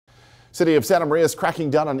City of Santa Maria is cracking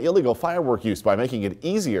down on illegal firework use by making it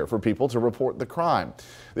easier for people to report the crime.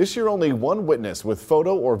 This year, only one witness with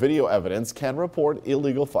photo or video evidence can report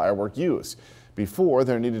illegal firework use. Before,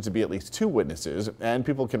 there needed to be at least 2 witnesses, and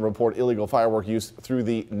people can report illegal firework use through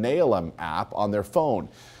the NAILM app on their phone.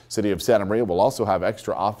 City of Santa Maria will also have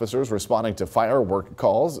extra officers responding to firework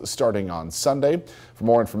calls starting on Sunday. For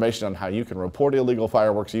more information on how you can report illegal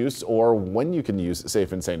fireworks use or when you can use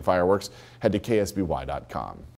safe and sane fireworks, head to ksby.com.